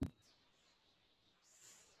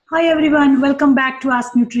Hi everyone, welcome back to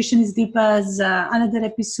Ask Nutritionist Deepa's another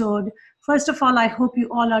episode. First of all, I hope you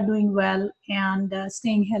all are doing well and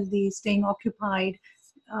staying healthy, staying occupied,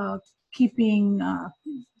 uh, keeping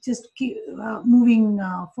moving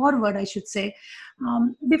forward, I should say.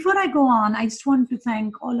 Before I go on, I just want to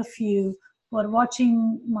thank all of you for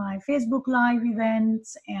watching my Facebook Live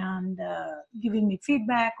events and giving me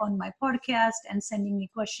feedback on my podcast and sending me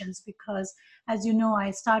questions because, as you know,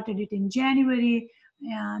 I started it in January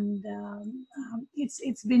and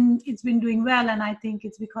it's been doing well, and I think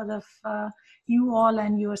it's because of you all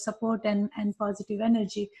and your support and positive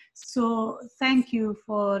energy. So thank you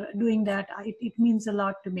for doing that. It means a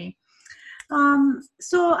lot to me.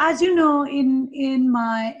 So as you know, in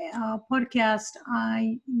my podcast,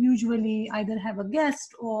 I usually either have a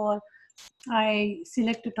guest or I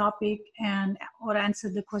select a topic and or answer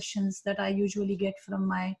the questions that I usually get from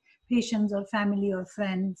my patients or family or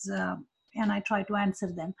friends, and I try to answer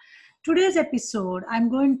them. Today's episode, I'm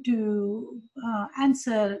going to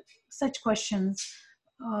answer such questions,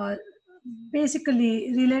 uh,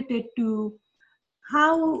 basically related to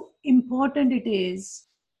how important it is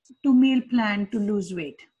to meal plan to lose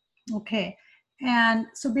weight. Okay, and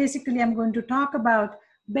so basically, I'm going to talk about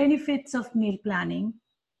benefits of meal planning.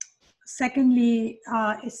 Secondly,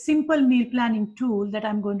 a simple meal planning tool that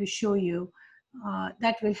I'm going to show you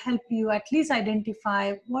that will help you at least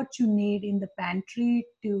identify what you need in the pantry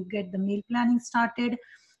to get the meal planning started.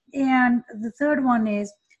 And the third one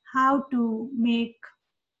is how to make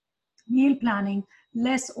meal planning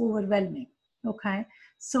less overwhelming. Okay,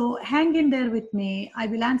 so hang in there with me. I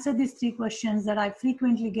will answer these three questions that I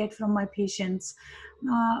frequently get from my patients.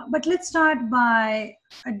 But let's start by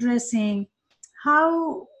addressing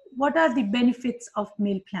how what are the benefits of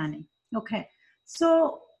meal planning. Okay,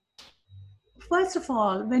 so first of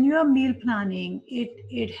all, when you are meal planning,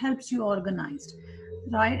 it helps you organized,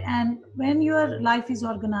 right? And when your life is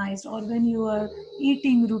organized or when your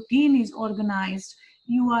eating routine is organized,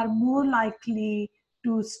 you are more likely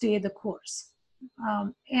to stay the course.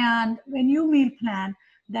 And when you meal plan,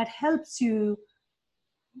 that helps you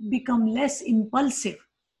become less impulsive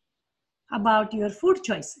about your food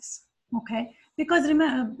choices. Okay, because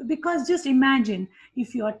just imagine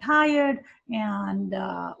if you are tired and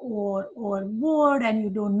or bored and you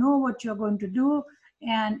don't know what you're going to do,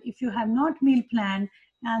 and if you have not meal planned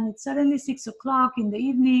and it's suddenly 6 o'clock in the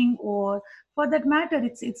evening, or for that matter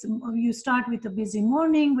it's you start with a busy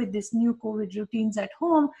morning with this new COVID routines at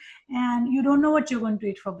home, and you don't know what you're going to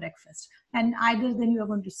eat for breakfast, and either then you're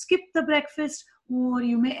going to skip the breakfast or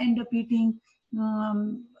you may end up eating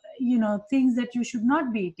um, things that you should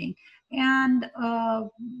not be eating, and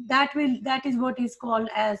that is what is called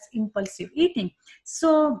as impulsive eating.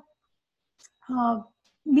 So uh,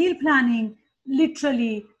 meal planning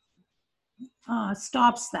literally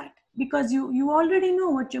stops that, because you already know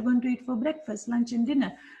what you're going to eat for breakfast, lunch and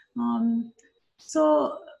dinner.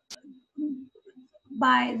 So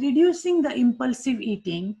by reducing the impulsive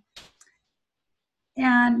eating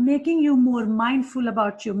and making you more mindful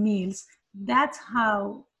about your meals, that's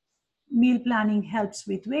how meal planning helps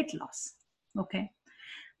with weight loss. Okay,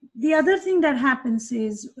 the other thing that happens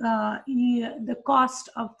is the cost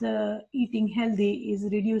of the eating healthy is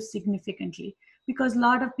reduced significantly, because a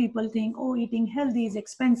lot of people think, oh, eating healthy is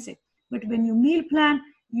expensive, but when you meal plan,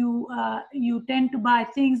 you tend to buy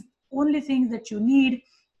only things that you need.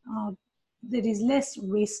 uh, there is less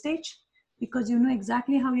wastage because you know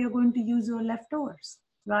exactly how you're going to use your leftovers,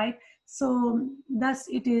 right? So thus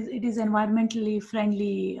it is environmentally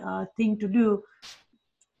friendly thing to do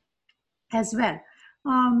as well.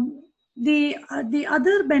 The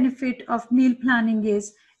other benefit of meal planning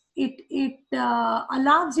is it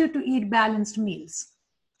allows you to eat balanced meals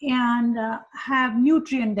and have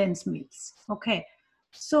nutrient dense meals. Okay,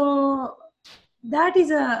 so that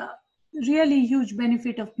is a really huge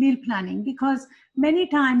benefit of meal planning, because many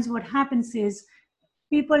times what happens is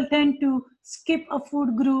people tend to skip a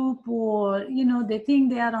food group, or they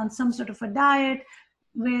think they are on some sort of a diet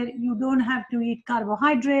where you don't have to eat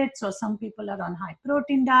carbohydrates, or some people are on high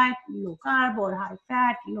protein diet, low carb or high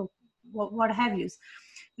fat, low what have you,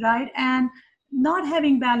 right? And not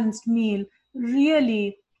having balanced meal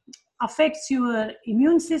really affects your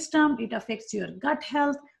immune system, it affects your gut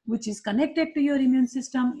health, which is connected to your immune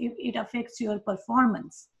system, it affects your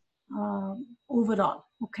performance uh, overall.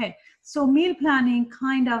 Okay, so meal planning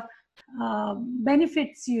kind of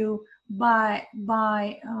benefits you by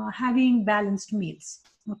having balanced meals.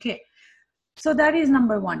 Okay, so that is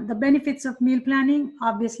number one, the benefits of meal planning,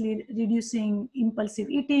 obviously reducing impulsive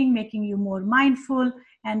eating, making you more mindful,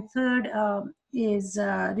 and third is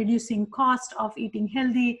reducing cost of eating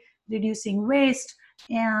healthy, reducing waste,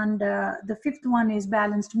 And the fifth one is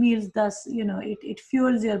balanced meals. Thus, it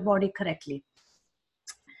fuels your body correctly.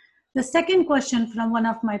 The second question from one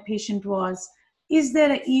of my patients was, is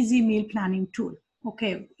there an easy meal planning tool?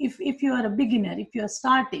 Okay, if you are a beginner, if you are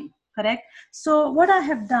starting, correct? So what I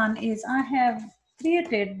have done is I have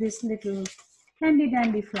created this little handy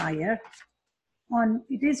dandy flyer on,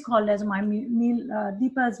 it is called as my meal,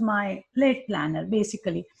 Deepa's My Plate Planner,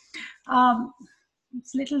 basically.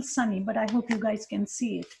 It's a little sunny, but I hope you guys can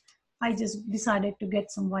see it. I just decided to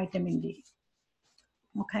get some vitamin D.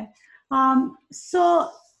 Okay,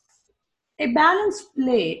 so a balanced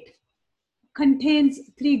plate contains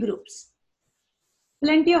 3 groups.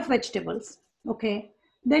 Plenty of vegetables, okay?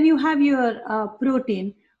 Then you have your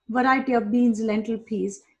protein, variety of beans, lentil,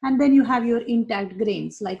 peas, and then you have your intact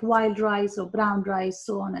grains like wild rice or brown rice,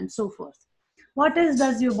 so on and so forth. What else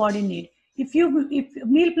does your body need? If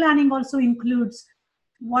meal planning also includes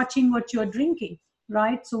watching what you're drinking,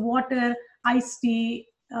 right? So water, iced tea,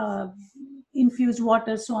 infused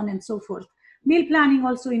water, so on and so forth. Meal planning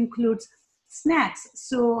also includes snacks.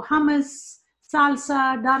 So hummus,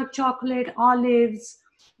 salsa, dark chocolate, olives,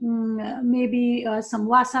 maybe some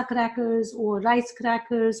wasa crackers or rice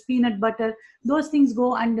crackers, peanut butter. Those things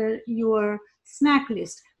go under your snack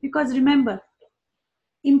list. Because remember,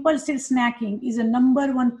 impulsive snacking is a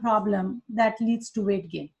 #1 problem that leads to weight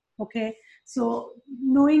gain. Okay, so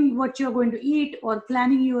knowing what you're going to eat or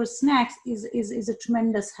planning your snacks is a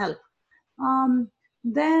tremendous help.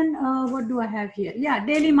 Then what do I have here? Yeah,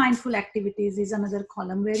 daily mindful activities is another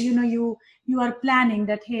column where you are planning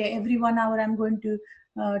that, hey, every 1 hour I'm going to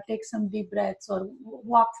take some deep breaths or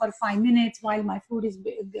walk for 5 minutes while my food is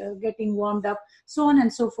getting warmed up, so on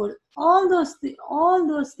and so forth. All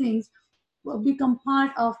those things will become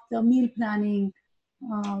part of the meal planning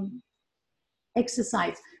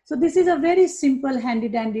exercise. So this is a very simple handy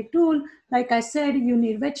dandy tool. Like I said, you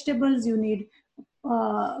need vegetables, you need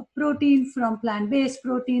protein from plant-based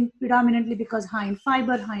protein, predominantly because high in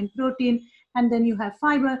fiber, high in protein, and then you have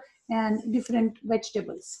fiber and different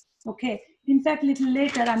vegetables. Okay, in fact, a little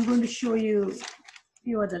later I'm going to show you a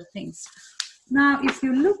few other things. Now, if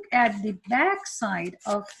you look at the back side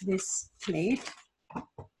of this plate,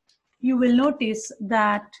 you will notice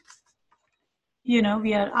that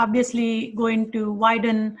we are obviously going to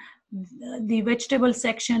widen the vegetable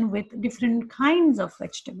section with different kinds of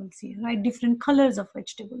vegetables here, right? Different colors of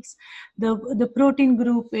vegetables. The protein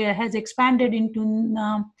group has expanded into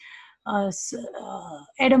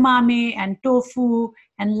edamame and tofu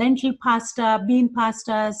and lentil pasta, bean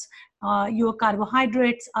pastas. Your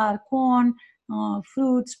carbohydrates are corn,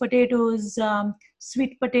 fruits, potatoes,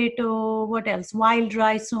 sweet potato, what else? Wild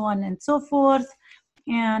rice, so on and so forth.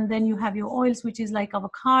 And then you have your oils, which is like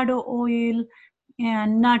avocado oil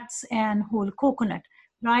and nuts and whole coconut,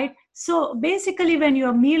 right? So basically, when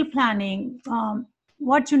you're meal planning,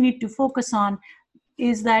 what you need to focus on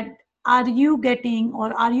is that, are you getting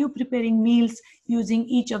or are you preparing meals using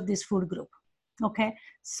each of this food group? Okay,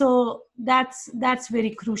 so that's very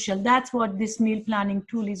crucial. That's what this meal planning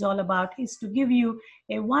tool is all about, is to give you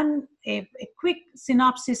a quick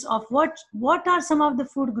synopsis of what are some of the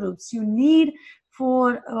food groups you need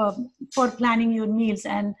for planning your meals,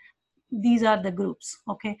 and these are the groups.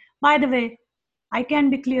 Okay, by the way, I can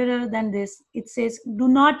be clearer than this. It says, do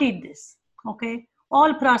not eat this. Okay,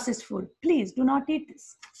 all processed food, please do not eat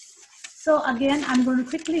this. So again, I'm going to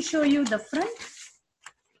quickly show you the front,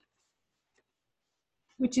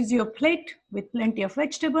 which is your plate with plenty of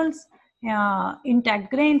vegetables,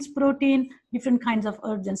 intact grains, protein, different kinds of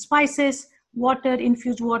herbs and spices, water,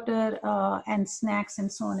 infused water, and snacks,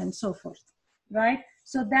 and so on and so forth, right?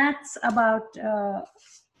 So that's about a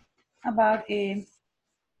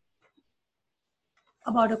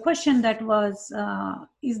question that was,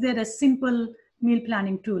 is there a simple meal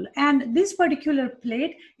planning tool? And this particular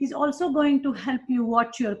plate is also going to help you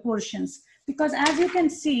watch your portions, because as you can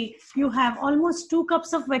see, you have almost 2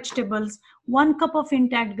 cups of vegetables, 1 cup of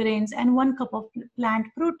intact grains, and 1 cup of plant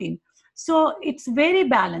protein. So it's very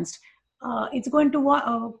balanced. It's going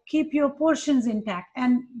to keep your portions intact,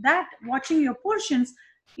 and that watching your portions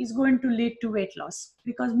is going to lead to weight loss,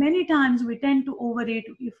 because many times we tend to overeat.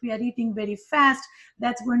 If we are eating very fast,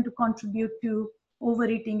 that's going to contribute to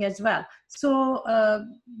overeating as well. So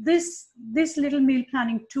this little meal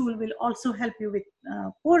planning tool will also help you with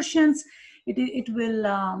portions. It will,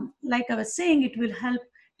 like I was saying, it will help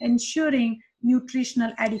ensuring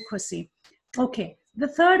nutritional adequacy. Okay, the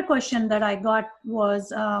third question that I got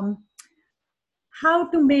was how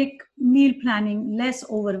to make meal planning less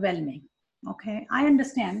overwhelming. Okay, I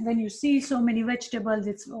understand when you see so many vegetables,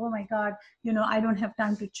 it's, oh my God, I don't have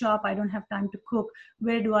time to chop, I don't have time to cook,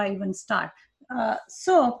 where do I even start?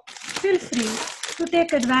 So feel free to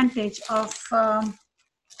take advantage of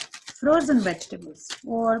frozen vegetables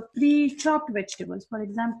or pre-chopped vegetables. For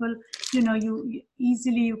example, you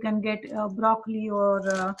easily you can get broccoli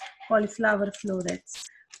or cauliflower florets.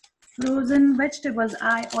 Frozen vegetables,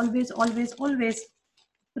 I always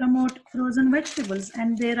promote frozen vegetables,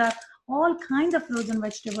 and there are all kinds of frozen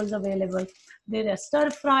vegetables available. There are stir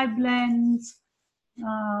fry blends,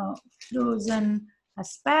 frozen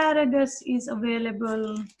asparagus is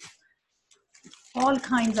available, all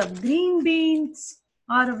kinds of green beans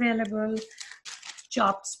are available,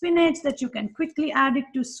 chopped spinach that you can quickly add it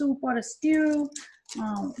to soup or a stew,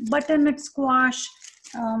 butternut squash,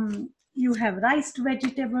 you have riced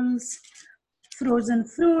vegetables, frozen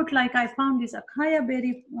fruit, like I found this acai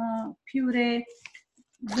berry puree.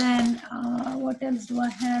 Then what else do I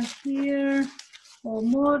have here? Oh,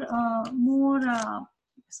 more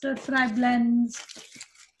stir fry blends,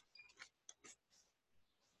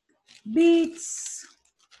 beets,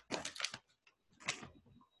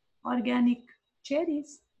 organic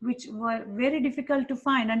cherries, which were very difficult to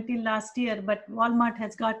find until last year, but Walmart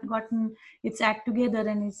has gotten its act together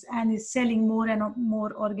and is selling more and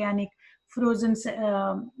more organic frozen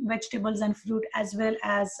vegetables and fruit, as well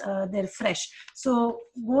as they're fresh. So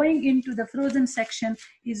going into the frozen section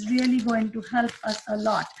is really going to help us a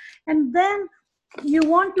lot. And then you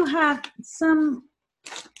want to have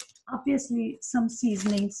obviously some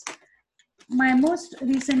seasonings. My most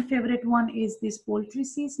recent favorite one is this poultry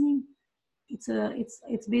seasoning.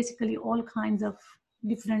 It's basically all kinds of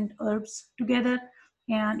different herbs together,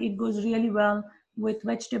 and it goes really well with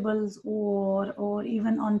vegetables or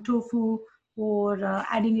even on tofu, or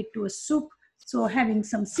adding it to a soup. So having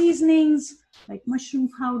some seasonings like mushroom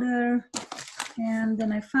powder, and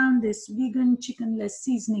then I found this vegan chickenless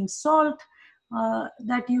seasoning salt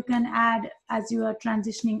that you can add as you are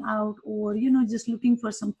transitioning out, or just looking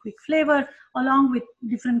for some quick flavor, along with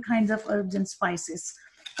different kinds of herbs and spices.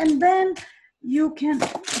 And then you can,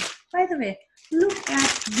 by the way, look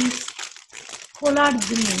at this collard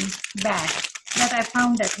green bag that I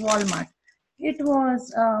found at Walmart. It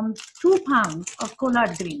was 2 pounds of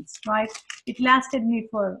collard greens, right? It lasted me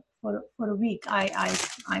for a week.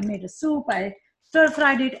 I made a soup, I stir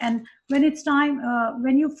fried it, and when it's time,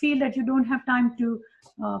 when you feel that you don't have time to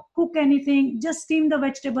cook anything, just steam the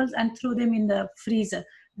vegetables and throw them in the freezer.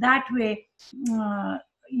 That way,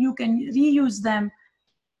 you can reuse them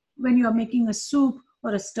when you are making a soup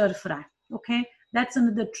or a stir fry. Okay, that's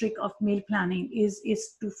another trick of meal planning, is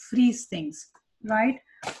to freeze things, right?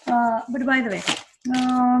 But by the way,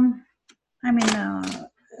 I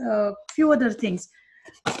mean, few other things.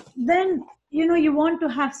 Then you want to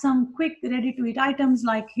have some quick ready to eat items,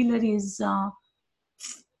 like Hillary's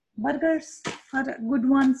burgers are good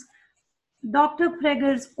ones. Dr.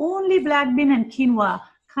 Prager's only black bean and quinoa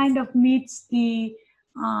kind of meets the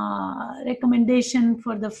recommendation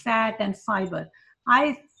for the fat and fiber.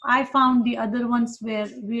 I found the other ones were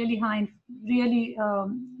really high, really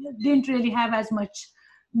didn't really have as much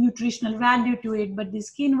nutritional value to it, but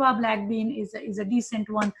this quinoa black bean is a decent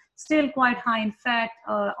one, still quite high in fat,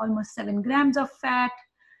 almost 7 grams of fat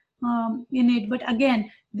in it. But again,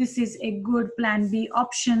 this is a good plan B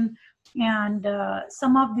option, and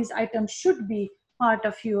some of these items should be part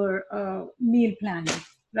of your meal planning,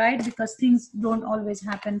 right? Because things don't always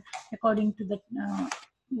happen according to the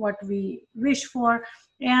what we wish for.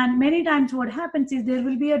 And many times what happens is there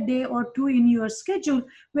will be a day or two in your schedule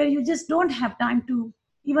where you just don't have time to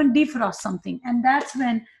even defrost something, and that's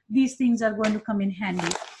when these things are going to come in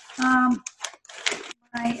handy.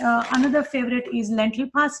 Another favorite is lentil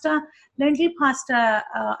pasta. Lentil pasta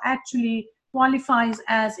actually qualifies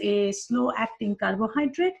as a slow-acting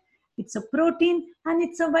carbohydrate. It's a protein and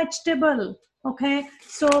it's a vegetable. Okay,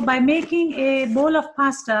 so by making a bowl of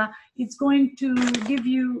pasta, it's going to give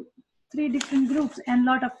you 3 different groups and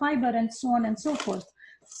a lot of fiber and so on and so forth.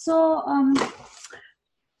 So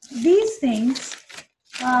these things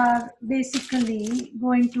are basically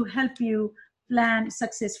going to help you plan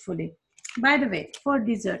successfully. By the way, for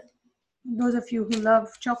dessert, those of you who love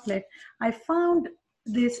chocolate, I found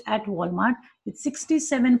this at Walmart. It's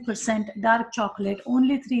 67% dark chocolate,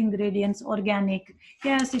 only 3 ingredients, organic.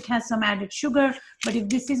 Yes, it has some added sugar, but if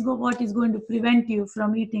this is what is going to prevent you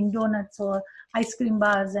from eating donuts or ice cream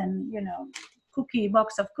bars and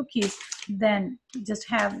box of cookies, then just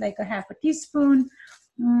have like a half a teaspoon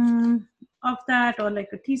of that, or like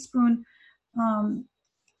a teaspoon.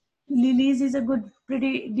 Lily's is a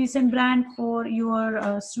pretty decent brand for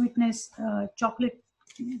your sweetness chocolate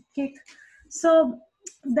cake. So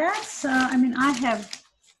that's,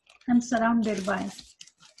 I'm surrounded by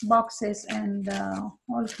boxes and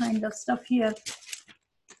all kind of stuff here.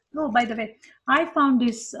 Oh, by the way, I found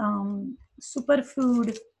this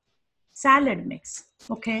superfood salad mix.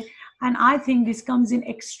 Okay, and I think this comes in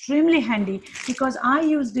extremely handy because I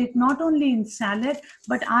used it not only in salad,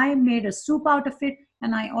 but I made a soup out of it,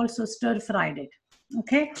 and I also stir fried it.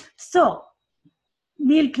 Okay, so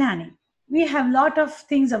meal planning, we have a lot of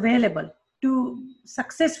things available to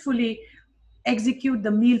successfully execute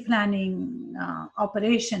the meal planning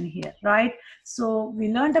operation here, right? So we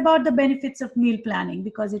learned about the benefits of meal planning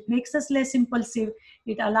because it makes us less impulsive,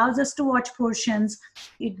 it allows us to watch portions,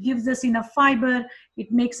 it gives us enough fiber,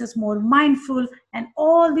 it makes us more mindful, and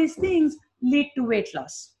all these things lead to weight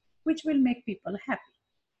loss, which will make people happy,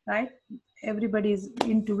 right? Everybody is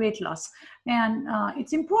into weight loss, and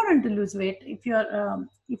it's important to lose weight if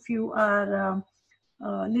you are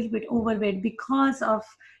a little bit overweight because of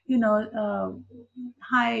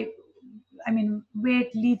high, I mean,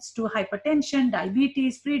 weight leads to hypertension,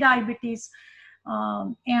 diabetes, pre-diabetes,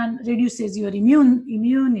 and reduces your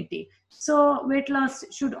immunity. So weight loss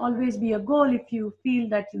should always be a goal if you feel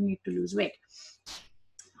that you need to lose weight.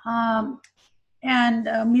 And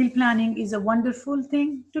meal planning is a wonderful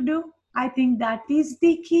thing to do. I think that is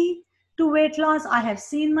the key to weight loss. I have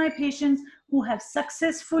seen my patients who have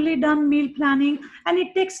successfully done meal planning, and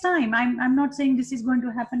it takes time. I'm not saying this is going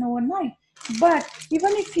to happen overnight, but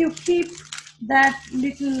even if you keep that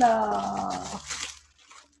little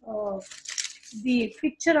the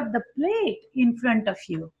picture of the plate in front of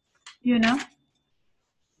you, you know,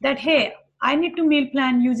 that hey, I need to meal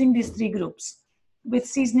plan using these three groups with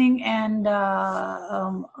seasoning and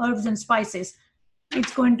herbs and spices,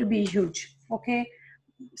 it's going to be huge. Okay,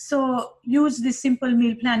 so use these simple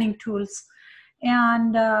meal planning tools,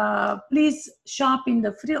 and please shop in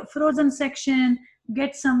the frozen section,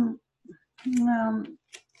 get some um,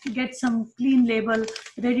 get some clean label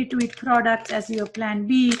ready to eat products as your plan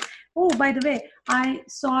B. Oh, by the way, I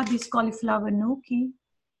saw this cauliflower gnocchi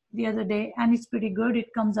the other day, and it's pretty good.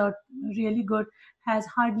 It comes out really good, has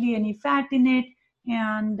hardly any fat in it,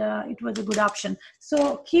 and it was a good option.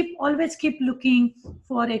 So always keep looking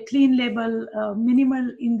for a clean label,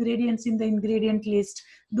 minimal ingredients in the ingredient list,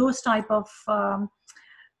 those type of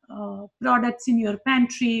products in your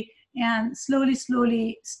pantry, and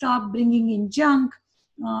slowly stop bringing in junk,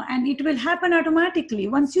 and it will happen automatically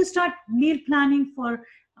once you start meal planning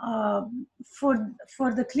uh, for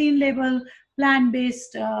the clean label,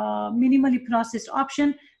 plant-based, minimally processed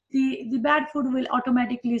option. The bad food will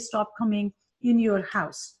automatically stop coming in your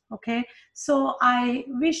house. Okay, so I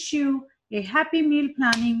wish you a happy meal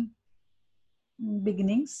planning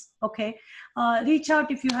beginnings. Okay, reach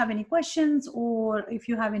out if you have any questions or if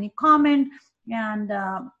you have any comment, and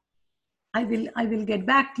I will get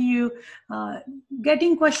back to you.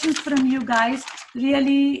 Getting questions from you guys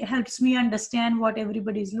really helps me understand what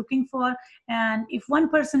everybody is looking for. And if one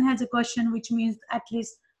person has a question, which means at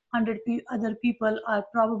least 100 other people are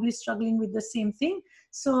probably struggling with the same thing.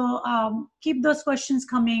 So keep those questions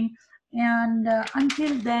coming. And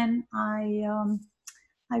until then, I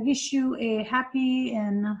wish you a happy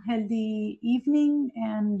and healthy evening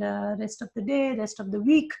and rest of the day, rest of the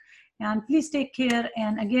week. And please take care.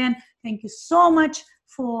 And again, thank you so much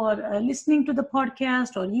for listening to the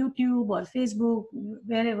podcast or YouTube or Facebook,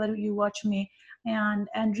 wherever you watch me, and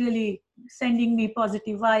really sending me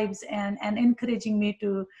positive vibes and encouraging me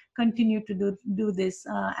to continue to do this.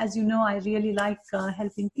 As you know, I really like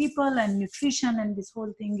helping people, and nutrition and this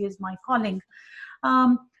whole thing is my calling.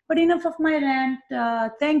 But enough of my rant.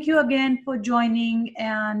 Thank you again for joining.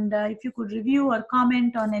 And if you could review or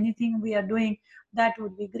comment on anything we are doing, that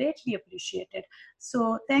would be greatly appreciated.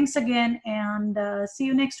 So thanks again, and see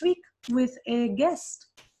you next week with a guest,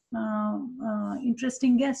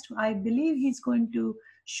 interesting guest. I believe he's going to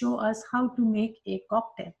show us how to make a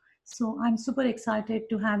cocktail. So I'm super excited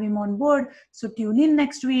to have him on board. So tune in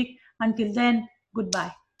next week. Until then,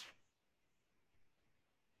 goodbye.